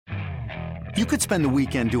You could spend the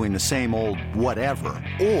weekend doing the same old whatever,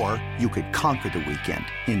 or you could conquer the weekend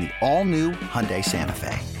in the all-new Hyundai Santa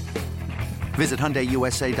Fe. Visit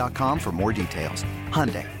HyundaiUSA.com for more details.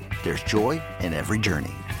 Hyundai, there's joy in every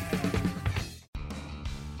journey.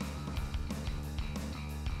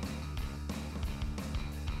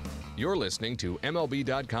 You're listening to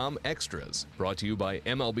MLB.com Extras, brought to you by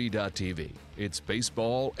MLB.tv. It's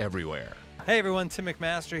baseball everywhere. Hey everyone, Tim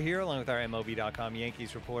McMaster here, along with our MLB.com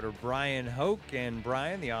Yankees reporter Brian Hoke. And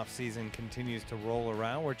Brian, the offseason continues to roll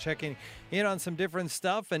around. We're checking in on some different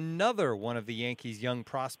stuff. Another one of the Yankees' young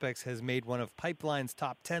prospects has made one of Pipeline's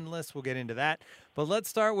top 10 lists. We'll get into that. But let's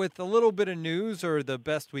start with a little bit of news, or the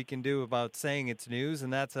best we can do about saying it's news,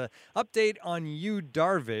 and that's an update on Yu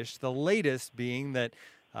Darvish, the latest being that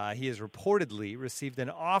he has reportedly received an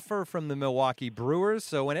offer from the Milwaukee Brewers.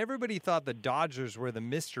 So when everybody thought the Dodgers were the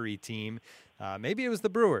mystery team, maybe it was the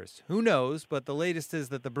Brewers. Who knows? But the latest is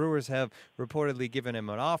that the Brewers have reportedly given him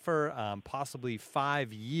an offer, possibly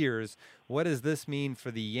 5 years. What does this mean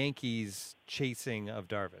for the Yankees' chasing of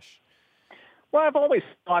Darvish? Well, I've always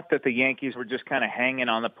thought that the Yankees were just kind of hanging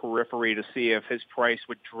on the periphery to see if his price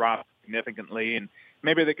would drop significantly, and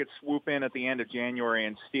maybe they could swoop in at the end of January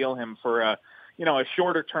and steal him for a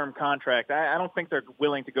shorter-term contract. I don't think they're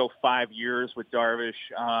willing to go 5 years with Darvish.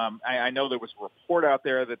 I know there was a report out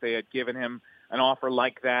there that they had given him an offer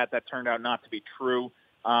like that. That turned out not to be true.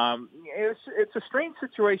 It's a strange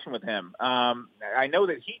situation with him. I know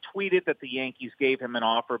that he tweeted that the Yankees gave him an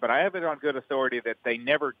offer, but I have it on good authority that they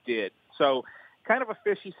never did. So kind of a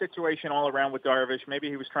fishy situation all around with Darvish. Maybe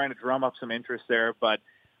he was trying to drum up some interest there, but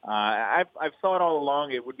I've thought all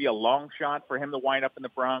along it would be a long shot for him to wind up in the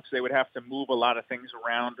Bronx. They would have to move a lot of things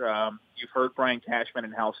around. You've heard Brian Cashman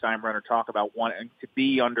and Hal Steinbrenner talk about wanting to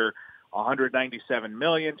be under $197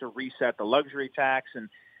 million to reset the luxury tax, and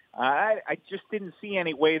I just didn't see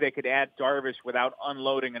any way they could add Darvish without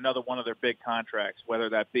unloading another one of their big contracts, whether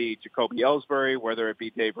that be Jacoby Ellsbury, whether it be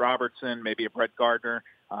Dave Robertson, maybe a Brett Gardner.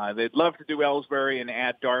 They'd love to do Ellsbury and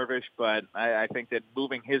add Darvish, but I think that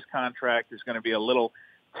moving his contract is going to be a little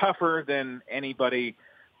tougher than anybody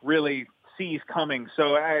really sees coming.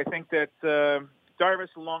 So I think that Darvish is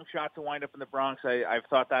a long shot to wind up in the Bronx. I've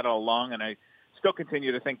thought that all along, and I still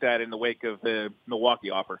continue to think that in the wake of the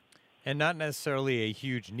Milwaukee offer. And not necessarily a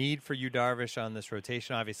huge need for Yu Darvish on this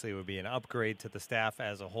rotation. Obviously, it would be an upgrade to the staff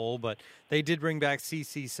as a whole, but they did bring back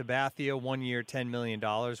CC Sabathia, 1 year, $10 million,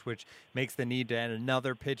 which makes the need to add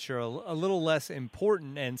another pitcher a little less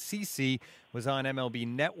important. And CC was on MLB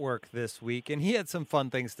Network this week, and he had some fun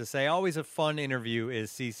things to say. Always a fun interview is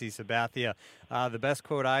CC Sabathia. The best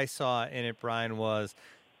quote I saw in it, Brian, was,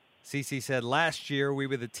 CC said, "Last year we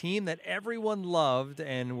were the team that everyone loved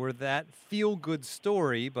and were that feel-good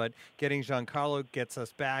story, but getting Giancarlo gets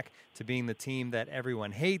us back to being the team that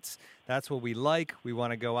everyone hates. That's what we like. We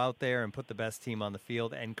want to go out there and put the best team on the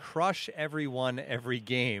field and crush everyone every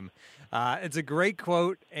game." It's a great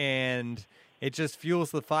quote, and it just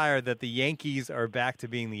fuels the fire that the Yankees are back to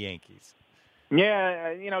being the Yankees.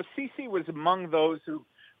 Yeah, CC was among those who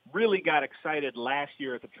really got excited last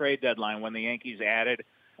year at the trade deadline when the Yankees added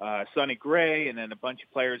Sonny Gray and then a bunch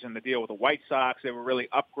of players in the deal with the White Sox. They were really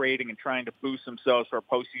upgrading and trying to boost themselves for a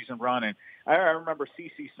postseason run. And I remember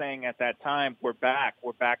CC saying at that time, we're back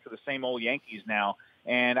to the same old Yankees now.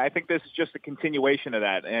 And I think this is just a continuation of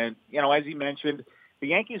that. And, as he mentioned, the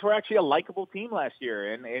Yankees were actually a likable team last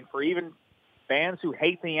year. And for even fans who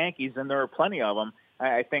hate the Yankees, and there are plenty of them,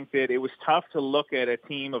 I think that it was tough to look at a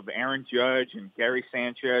team of Aaron Judge and Gary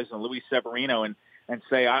Sanchez and Luis Severino and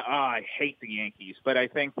say, I hate the Yankees. But I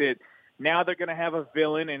think that now they're going to have a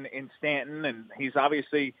villain in Stanton, and he's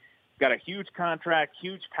obviously got a huge contract,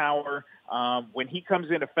 huge power. When he comes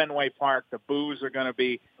into Fenway Park, the boos are going to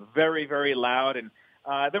be very, very loud. And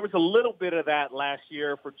there was a little bit of that last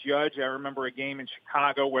year for Judge. I remember a game in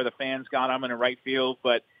Chicago where the fans got him in the right field,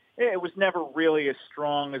 but it was never really as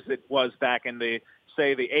strong as it was back in the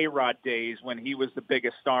A-Rod days when he was the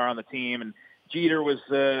biggest star on the team. And Jeter was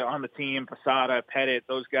on the team, Posada, Pettit,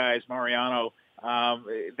 those guys, Mariano.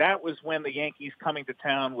 That was when the Yankees coming to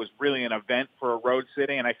town was really an event for a road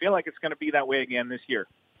city, and I feel like it's going to be that way again this year.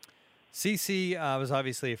 CC was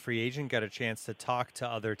obviously a free agent, got a chance to talk to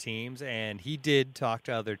other teams, and he did talk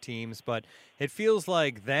to other teams, but it feels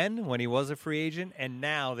like then, when he was a free agent, and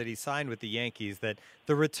now that he signed with the Yankees, that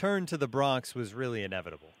the return to the Bronx was really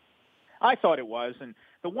inevitable. I thought it was, and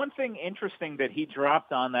the one thing interesting that he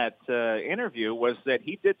dropped on that interview was that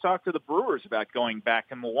he did talk to the Brewers about going back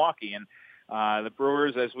to Milwaukee. And the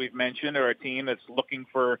Brewers, as we've mentioned, are a team that's looking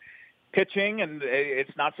for pitching, and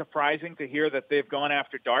it's not surprising to hear that they've gone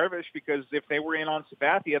after Darvish, because if they were in on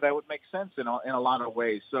Sabathia, that would make sense in a lot of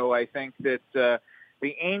ways. So I think that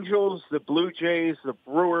the Angels, the Blue Jays, the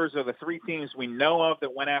Brewers are the three teams we know of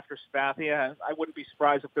that went after Sabathia. I wouldn't be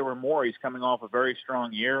surprised if there were more. He's coming off a very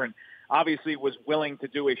strong year and obviously was willing to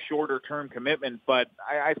do a shorter-term commitment. But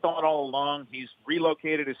I thought all along he's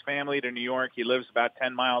relocated his family to New York. He lives about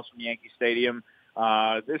 10 miles from Yankee Stadium.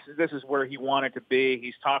 This is where he wanted to be.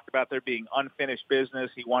 He's talked about there being unfinished business.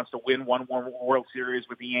 He wants to win one more World Series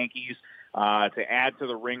with the Yankees to add to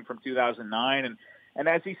the ring from 2009. And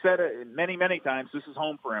as he said many, many times, this is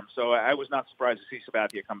home for him. So I was not surprised to see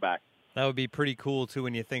Sabathia come back. That would be pretty cool, too,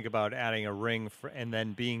 when you think about adding a ring and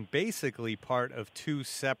then being basically part of two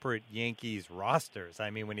separate Yankees rosters. I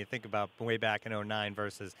mean, when you think about way back in 2009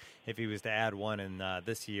 versus if he was to add one in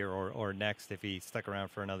this year or next, if he stuck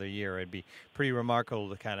around for another year, it'd be pretty remarkable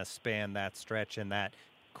to kind of span that stretch and that,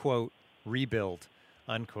 quote, rebuild,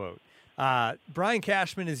 unquote. Brian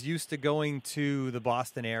Cashman is used to going to the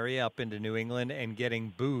Boston area up into New England and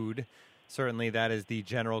getting booed. Certainly that is the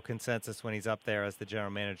general consensus when he's up there as the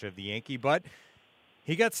general manager of the Yankee. But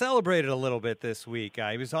he got celebrated a little bit this week.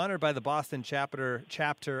 He was honored by the Boston chapter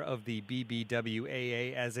of the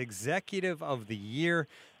BBWAA as Executive of the Year.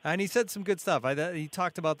 And he said some good stuff. He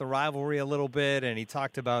talked about the rivalry a little bit, and he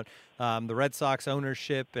talked about the Red Sox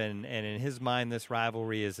ownership, and in his mind, this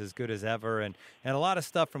rivalry is as good as ever, and a lot of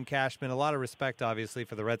stuff from Cashman, a lot of respect, obviously,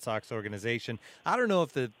 for the Red Sox organization. I don't know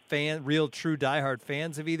if the real true diehard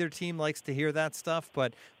fans of either team likes to hear that stuff,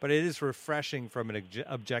 but it is refreshing from an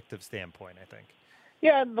objective standpoint, I think.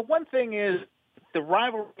 Yeah, the one thing is, the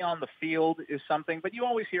rivalry on the field is something, but you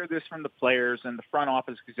always hear this from the players and the front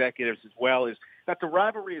office executives as well, is that the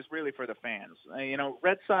rivalry is really for the fans.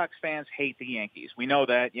 Red Sox fans hate the Yankees. We know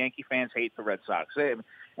that. Yankee fans hate the Red Sox.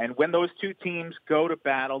 And when those two teams go to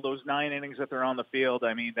battle, those 9 innings that they're on the field,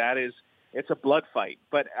 I mean, it's a blood fight.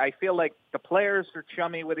 But I feel like the players are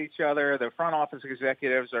chummy with each other. The front office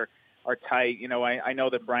executives are tight. I know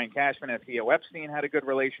that Brian Cashman and Theo Epstein had a good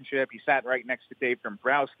relationship. He sat right next to Dave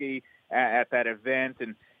Dombrowski at that event.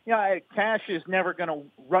 And, Cash is never going to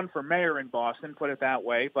run for mayor in Boston, put it that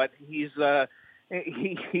way. But he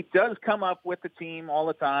does come up with the team all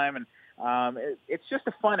the time. And it's just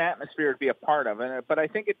a fun atmosphere to be a part of. But I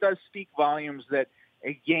think it does speak volumes that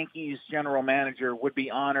a Yankees general manager would be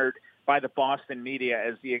honored by the Boston media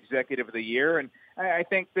as the Executive of the Year. And I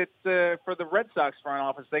think that for the Red Sox front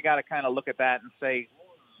office, they got to kind of look at that and say,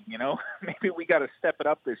 maybe we got to step it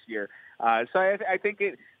up this year. So I think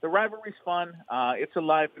the rivalry's fun. It's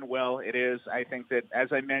alive and well. It is. I think that,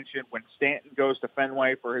 as I mentioned, when Stanton goes to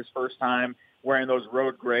Fenway for his first time wearing those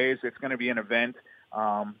road grays, it's going to be an event.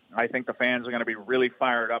 I think the fans are going to be really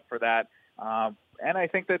fired up for that. And I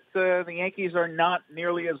think that the Yankees are not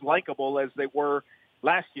nearly as likable as they were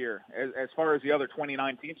last year. As far as the other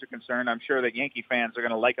 29 teams are concerned, I'm sure that Yankee fans are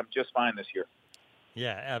going to like them just fine this year.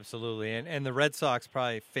 Yeah, absolutely. And the Red Sox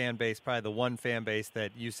fan base, the one fan base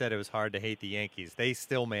that you said it was hard to hate the Yankees. They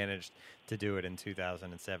still managed to do it in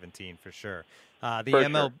 2017 for sure. The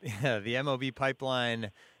MLB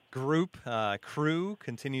Pipeline Group crew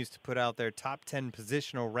continues to put out their top 10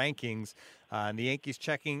 positional rankings. And the Yankees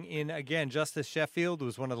checking in again. Justice Sheffield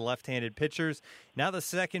was one of the left-handed pitchers. Now the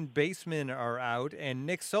second basemen are out, and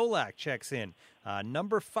Nick Solak checks in.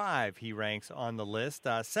 Number 5, he ranks on the list.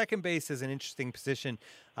 Second base is an interesting position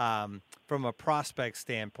from a prospect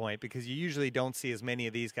standpoint, because you usually don't see as many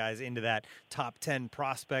of these guys into that top 10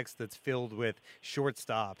 prospects that's filled with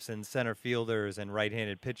shortstops and center fielders and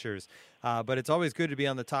right-handed pitchers. But it's always good to be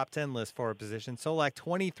on the top 10 list for a position. Solak,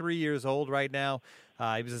 23 years old right now.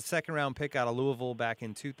 He was a second-round pick out of Louisville back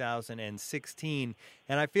in 2016.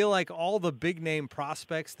 And I feel like all the big-name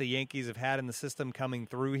prospects the Yankees have had in the system coming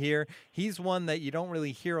through here, he's one that you don't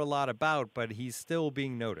really hear a lot about, but he's still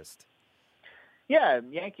being noticed. Yeah,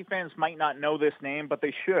 Yankee fans might not know this name, but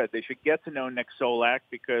they should. They should get to know Nick Solak,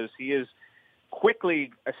 because he is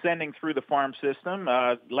quickly ascending through the farm system.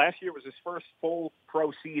 Last year was his first full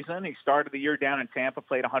pro season. He started the year down in Tampa,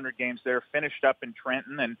 played 100 games there, finished up in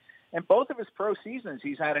Trenton, and both of his pro seasons,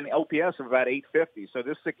 he's had an OPS of about 850. So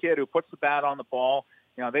this is a kid who puts the bat on the ball.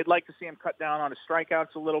 They'd like to see him cut down on his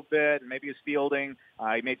strikeouts a little bit, and maybe his fielding.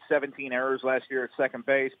 He made 17 errors last year at second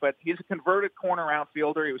base, but he's a converted corner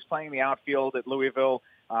outfielder. He was playing the outfield at Louisville.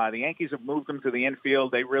 The Yankees have moved him to the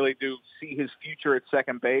infield. They really do see his future at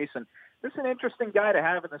second base, and this is an interesting guy to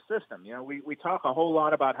have in the system. We talk a whole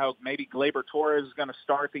lot about how maybe Gleyber Torres is going to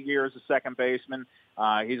start the year as a second baseman.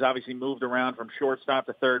 He's obviously moved around from shortstop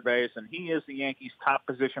to third base, and he is the Yankees' top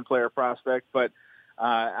position player prospect. But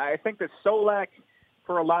I think that Solak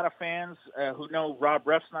for a lot of fans who know Rob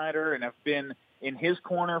Refsnyder and have been in his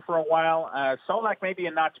corner for a while, Solak may be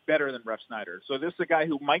a notch better than Refsnyder. So this is a guy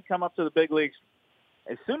who might come up to the big leagues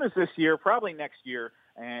as soon as this year, probably next year,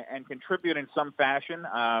 and contribute in some fashion.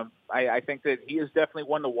 I think that he is definitely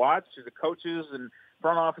one to watch. The coaches and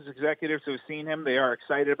front office executives who have seen him, they are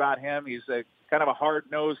excited about him. He's a kind of a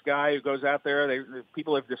hard-nosed guy who goes out there.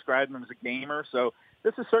 People have described him as a gamer. So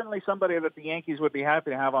this is certainly somebody that the Yankees would be happy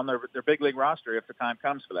to have on their big league roster if the time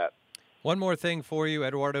comes for that. One more thing for you.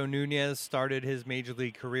 Eduardo Nunez started his major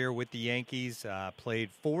league career with the Yankees, played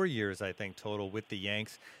 4 years, I think, total with the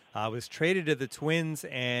Yanks. Was traded to the Twins,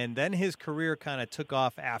 and then his career kind of took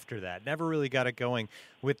off after that. Never really got it going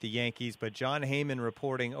with the Yankees, but John Heyman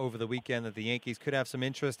reporting over the weekend that the Yankees could have some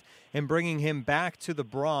interest in bringing him back to the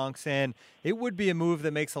Bronx, and it would be a move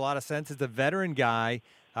that makes a lot of sense. It's a veteran guy.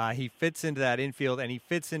 He fits into that infield, and he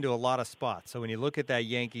fits into a lot of spots. So when you look at that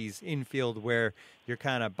Yankees infield where you're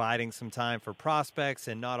kind of biding some time for prospects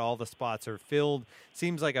and not all the spots are filled,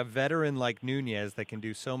 seems like a veteran like Nunez that can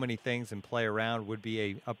do so many things and play around would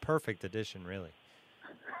be a perfect addition, really.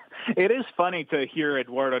 It is funny to hear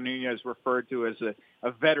Eduardo Nunez referred to as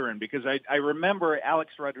a veteran, because I remember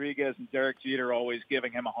Alex Rodriguez and Derek Jeter always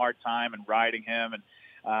giving him a hard time and riding him and,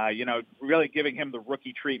 really giving him the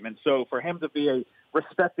rookie treatment. So for him to be a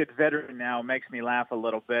respected veteran now makes me laugh a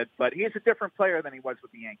little bit, but he's a different player than he was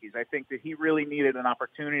with the Yankees. I think that he really needed an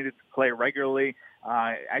opportunity to play regularly.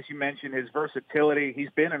 As you mentioned, his versatility,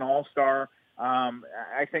 he's been an all-star.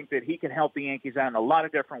 I think that he can help the Yankees out in a lot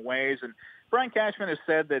of different ways. And Brian Cashman has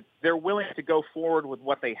said that they're willing to go forward with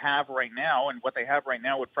what they have right now, and what they have right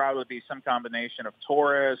now would probably be some combination of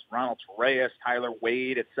Torres, Ronald Torreyes, Tyler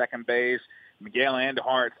Wade at second base, Miguel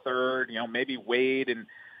Andujar at third, maybe Wade and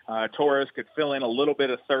Torres could fill in a little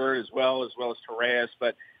bit of third as well as Torreyes.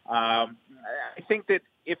 But I think that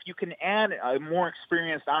if you can add a more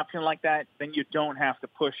experienced option like that, then you don't have to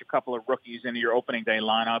push a couple of rookies into your opening day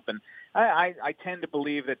lineup. And I tend to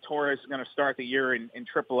believe that Torres is going to start the year in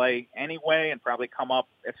AAA anyway and probably come up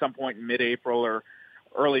at some point in mid-April or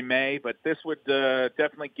early May. But this would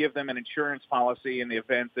definitely give them an insurance policy in the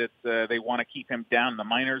event that they want to keep him down in the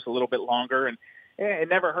minors a little bit longer. And it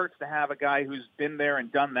never hurts to have a guy who's been there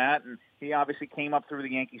and done that. And he obviously came up through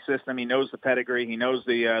the Yankee system. He knows the pedigree. He knows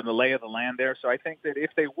the lay of the land there. So I think that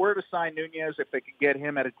if they were to sign Nunez, if they could get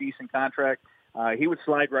him at a decent contract, he would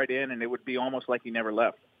slide right in, and it would be almost like he never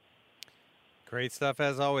left. Great stuff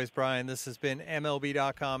as always, Brian. This has been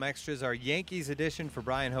MLB.com Extras, our Yankees edition. For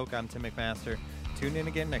Brian Hoke, I'm Tim McMaster. Tune in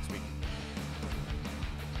again next week.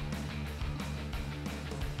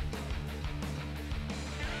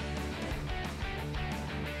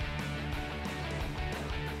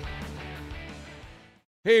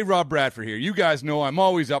 Hey, Rob Bradford here. You guys know I'm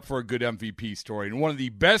always up for a good MVP story, and one of the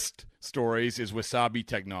best stories is Wasabi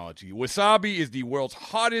Technology. Wasabi is the world's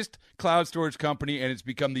hottest cloud storage company, and it's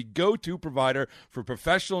become the go-to provider for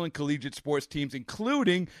professional and collegiate sports teams,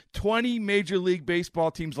 including 20 Major League Baseball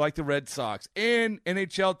teams like the Red Sox and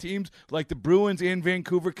NHL teams like the Bruins and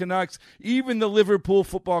Vancouver Canucks. Even the Liverpool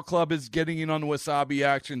Football Club is getting in on the Wasabi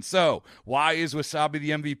action. So, why is Wasabi the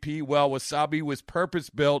MVP? Well, Wasabi was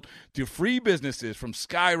purpose-built to free businesses from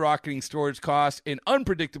skyrocketing storage costs and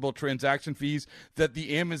unpredictable transaction fees that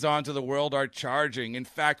the Amazons of the world are charging. In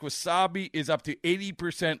fact, Wasabi is up to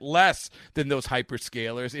 80% less than those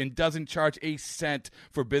hyperscalers and doesn't charge a cent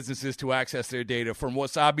for businesses to access their data. From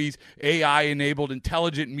Wasabi's AI-enabled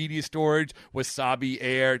intelligent media storage, Wasabi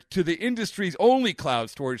Air, to the industry's only cloud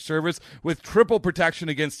storage service with triple protection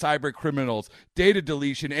against cyber criminals, data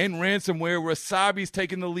deletion, and ransomware, Wasabi's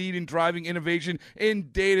taken the lead in driving innovation in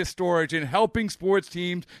data storage and helping sports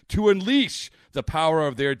teams to unleash the power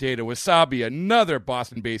of their data. Wasabi, another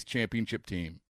Boston-based championship team.